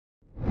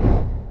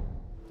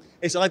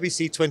It's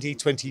IBC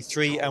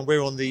 2023 and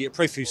we're on the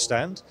Profuz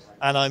stand,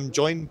 and I'm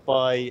joined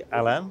by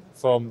Alain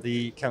from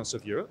the Council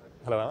of Europe.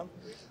 Hello, Alain.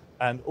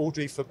 And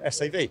Audry from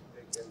SAV.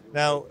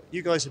 Now,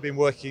 you guys have been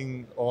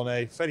working on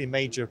a fairly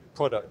major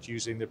product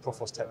using the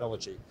Profuz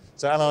technology.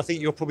 So, Alain, I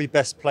think you're probably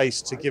best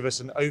placed to give us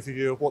an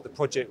overview of what the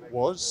project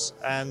was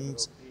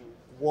and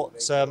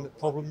what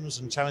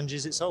problems and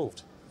challenges it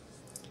solved.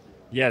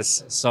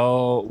 Yes,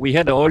 so we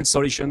had an old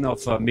solution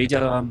of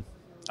media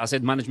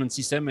asset management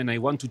system, and I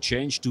want to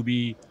change to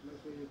be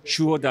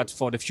sure that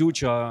for the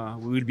future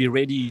we will be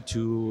ready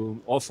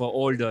to offer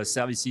all the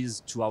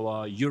services to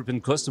our European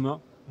customer,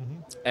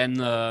 and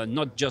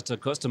not just a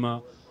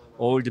customer,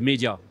 all the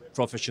media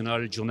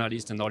professional,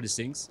 journalists, and all these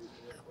things.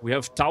 We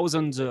have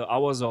thousands of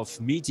hours of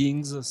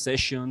meetings,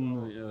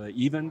 session,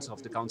 events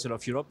of the Council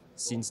of Europe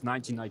since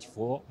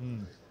 1994.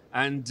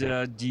 And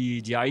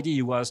the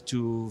idea was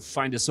to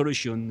find a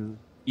solution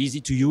easy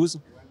to use,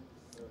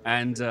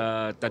 and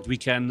that we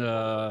can,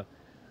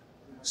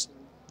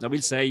 I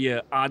will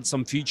say, add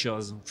some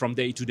features from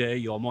day to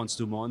day or month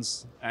to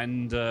month.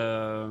 And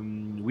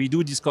we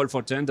do this call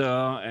for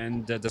tender,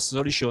 and the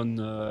solution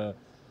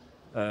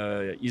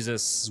is a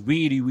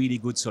really, really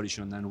good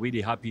solution, and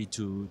really happy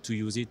to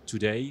use it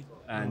today.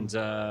 And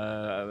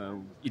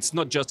it's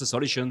not just a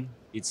solution,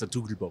 it's a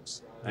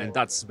toolbox. And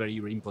that's very,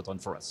 very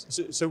important for us.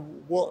 So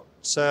what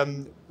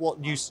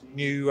new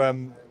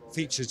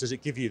features does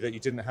it give you that you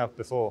didn't have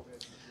before?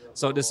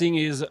 So the thing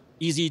is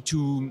easy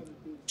to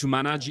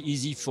manage,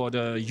 easy for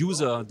the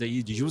user, the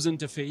user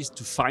interface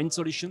to find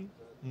solution.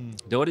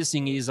 The other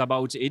thing is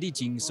about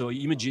editing. So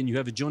imagine you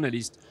have a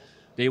journalist,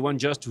 they want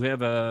just to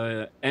have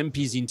a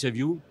MP's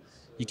interview.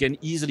 He can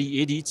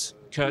easily edit,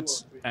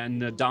 cut,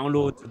 and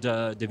download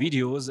the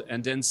videos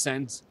and then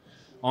send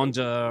on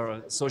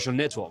the social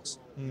networks.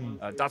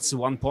 That's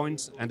one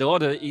point. And the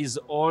other is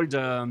all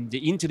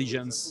the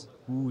intelligence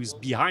who is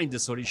behind the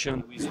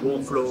solution with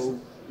workflow,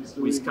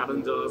 with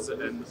calendars,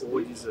 and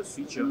all these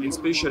features,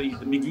 especially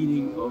the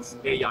beginning of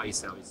AI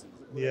services.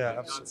 Yeah,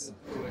 absolutely.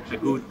 That's a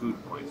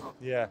good point.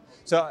 Yeah.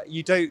 So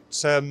you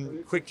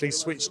don't quickly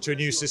switch to a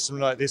new system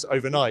like this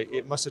overnight.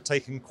 It must have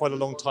taken quite a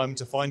long time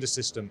to find a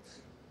system.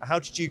 How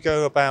did you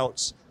go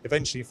about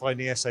eventually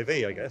finding SAV,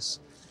 I guess?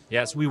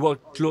 Yes, we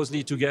work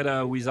closely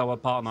together with our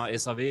partner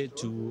SAV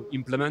to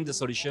implement the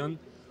solution.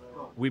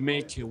 We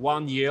make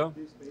 1 year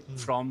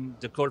from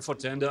the call for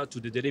tender to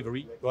the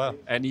delivery. Wow.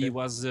 And it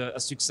was a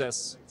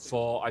success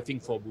for, I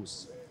think, for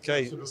both.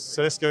 Okay,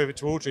 so let's go over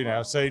to Audry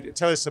now. So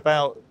tell us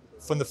about,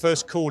 from the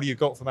first call you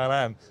got from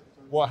Alain,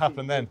 what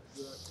happened then?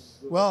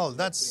 Well,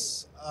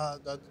 that's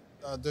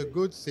the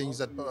good thing is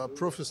that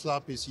Profuz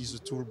Lapis is a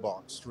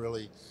toolbox,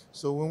 really.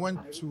 So we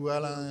went to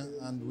Alain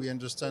and we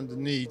understand the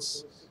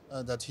needs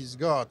that he's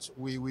got.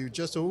 We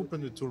just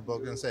open the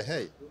toolbox and say,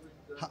 hey,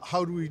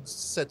 how do we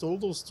set all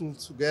those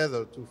tools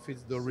together to fit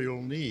the real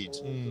need?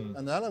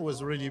 And Alain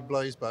was really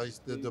blessed by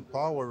the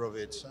power of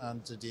it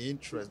and the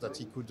interest that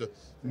he could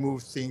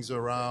move things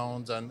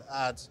around and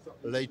add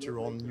later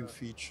on new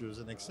features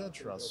and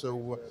etc.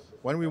 So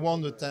when we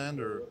won the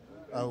tender,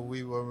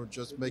 we were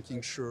just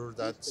making sure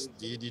that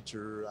the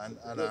editor and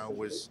Alain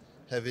was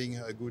having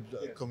a good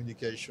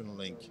communication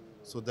link.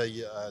 So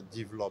they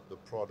develop the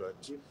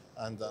product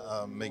and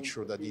make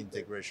sure that the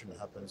integration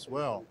happens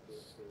well.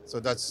 So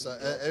that's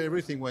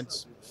everything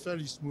went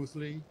fairly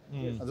smoothly.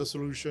 And the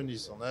solution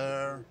is on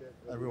air.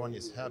 Everyone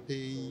is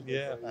happy.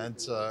 Yeah. And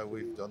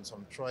we've done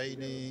some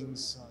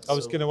trainings. I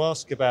was going to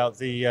ask about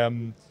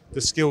the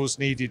skills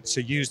needed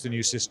to use the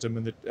new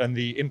system and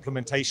the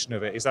implementation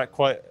of it. Is that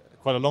quite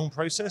a long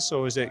process,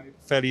 or is it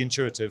fairly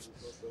intuitive?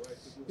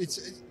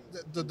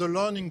 The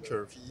learning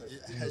curve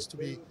has to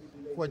be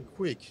quite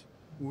quick,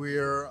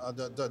 where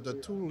the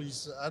tool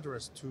is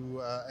addressed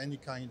to any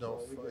kind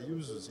of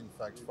users, in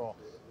fact, for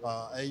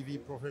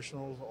AV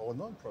professionals or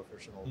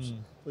non-professionals.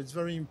 So it's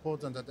very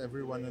important that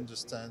everyone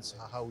understands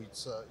how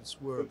it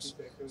works.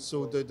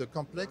 So the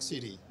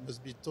complexity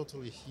must be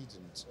totally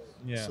hidden.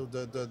 Yeah. So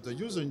the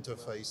user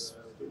interface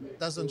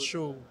doesn't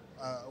show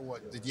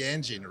the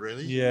engine,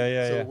 really.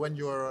 So when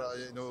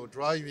you're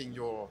driving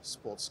your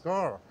sports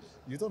car,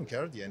 you don't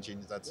care the engine,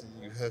 that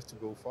you have to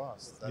go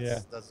fast.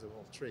 That's the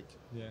whole trick.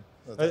 Yeah.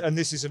 And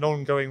this is an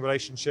ongoing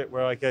relationship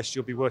where I guess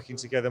you'll be working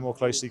together more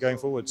closely going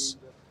forwards.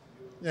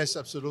 Yes,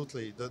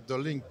 absolutely. The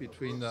link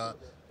between the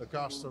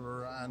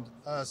customer and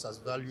us as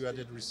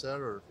value-added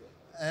reseller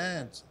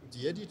and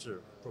the editor,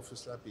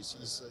 Profuz Lapis,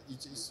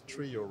 is a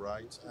trio,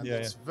 right? And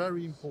it's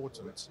very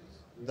important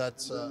that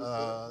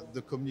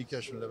the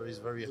communication level is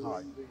very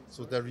high.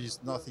 So there is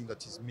nothing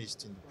that is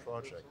missed in the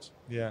project.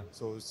 Yeah.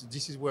 So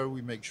this is where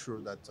we make sure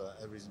that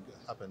everything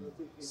happens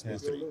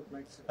smoothly.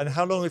 And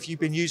how long have you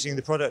been using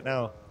the product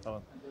now?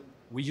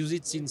 We use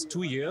it since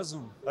 2 years.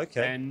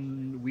 Okay.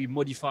 And we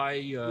modify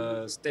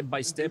step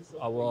by step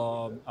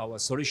our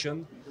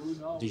solution,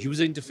 the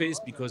user interface,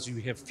 because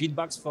we have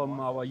feedbacks from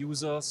our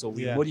users. So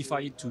we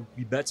modify it to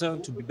be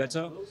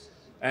better.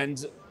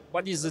 And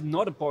what is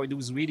another point that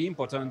was really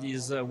important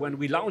is when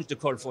we launched the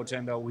call for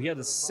tender, we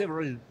had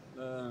several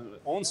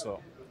answers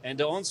And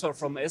the answer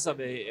from SAV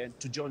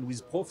to join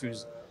with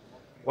Profuz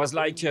was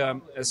like a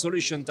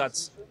solution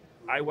that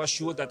I was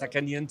sure that I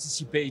can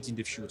anticipate in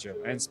the future.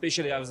 And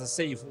especially, as I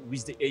say,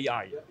 with the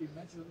AI.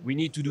 We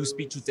need to do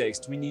speech to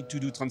text, we need to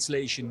do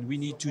translation, we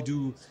need to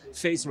do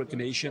face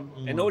recognition.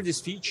 And all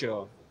these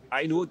features,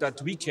 I know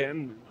that we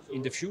can,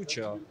 in the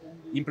future,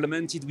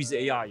 implement it with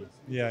AI.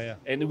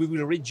 And we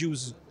will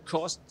reduce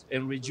cost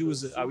and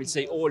reduce, I would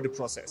say, all the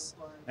process.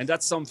 And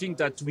that's something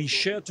that we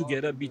share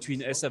together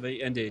between SAV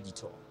and the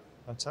editor.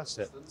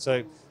 Fantastic.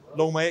 So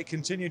long may it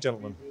continue,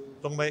 gentlemen.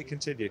 Long may it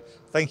continue.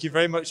 Thank you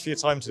very much for your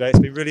time today. It's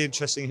been really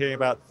interesting hearing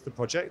about the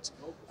project.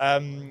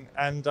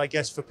 And I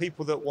guess for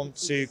people that want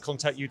to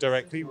contact you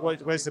directly,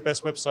 where's the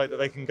best website that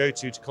they can go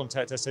to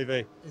contact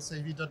SAV?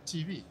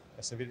 SAV.tv.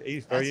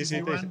 SAV, very easy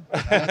indeed.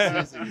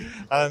 That's easy.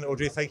 And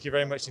Audrey, thank you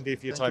very much indeed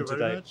for your time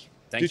today.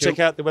 Thank Do you. check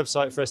out the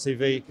website for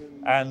SAV,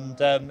 and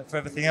for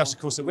everything else, of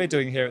course, that we're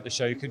doing here at the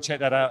show, you can check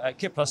that out at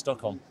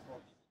kitplus.com.